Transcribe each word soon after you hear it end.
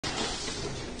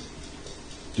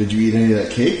Did you eat any of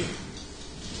that cake?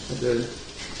 I did.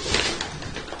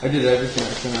 I did everything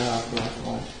I can have last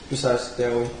lunch, besides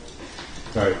deli.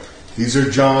 All right. These are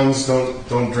John's.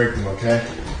 Don't drink them, okay?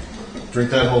 Drink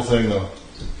that whole thing though.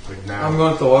 Like now. I'm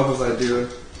going to throw up if I do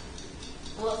it.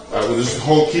 All right. Well, just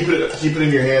keep it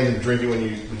in your hand and drink it when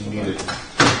you need it.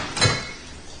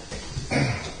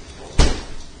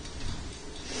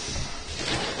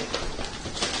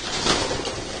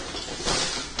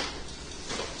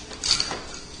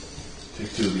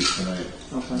 Take 2 of these tonight.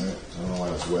 Okay. Right. I don't know why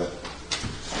it's wet.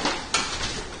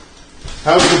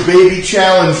 How's the baby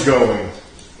challenge going?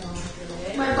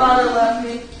 My father left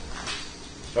me.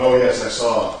 Oh yes, I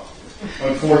saw.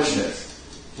 Unfortunate.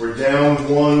 We're down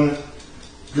one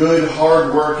good,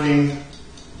 hard-working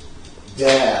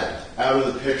dad out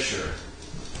of the picture.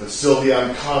 But Sylvia,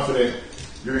 I'm confident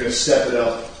you're going to step it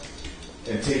up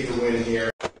and take the win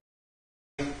here.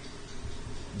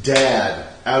 Dad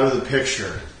out of the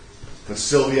picture. But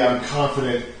Sylvia, I'm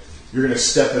confident you're going to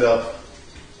step it up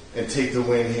and take the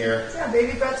win here. Yeah,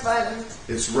 baby Brett's vitamins.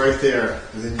 It's right there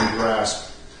within your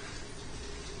grasp.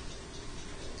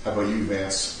 How about you,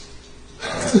 Vance?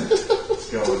 It's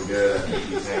going good. I think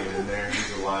he's hanging in there.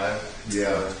 He's alive.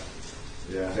 Yeah.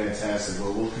 Yeah, fantastic.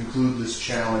 Well, we'll conclude this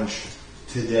challenge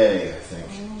today, I think.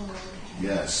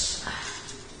 Yes.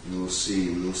 We will see.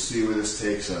 We will see where this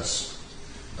takes us.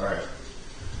 All right.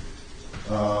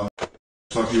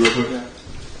 Talk to you real quick. Yeah.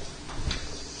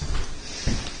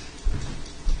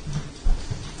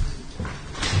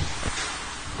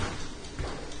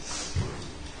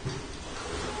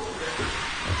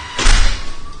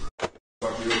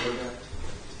 Talk to you real quick.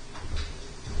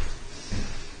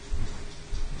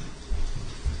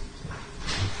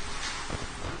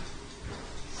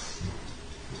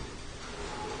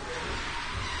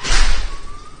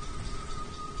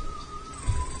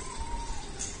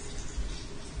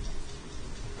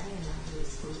 I didn't know he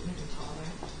was making taller.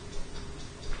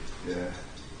 Yeah.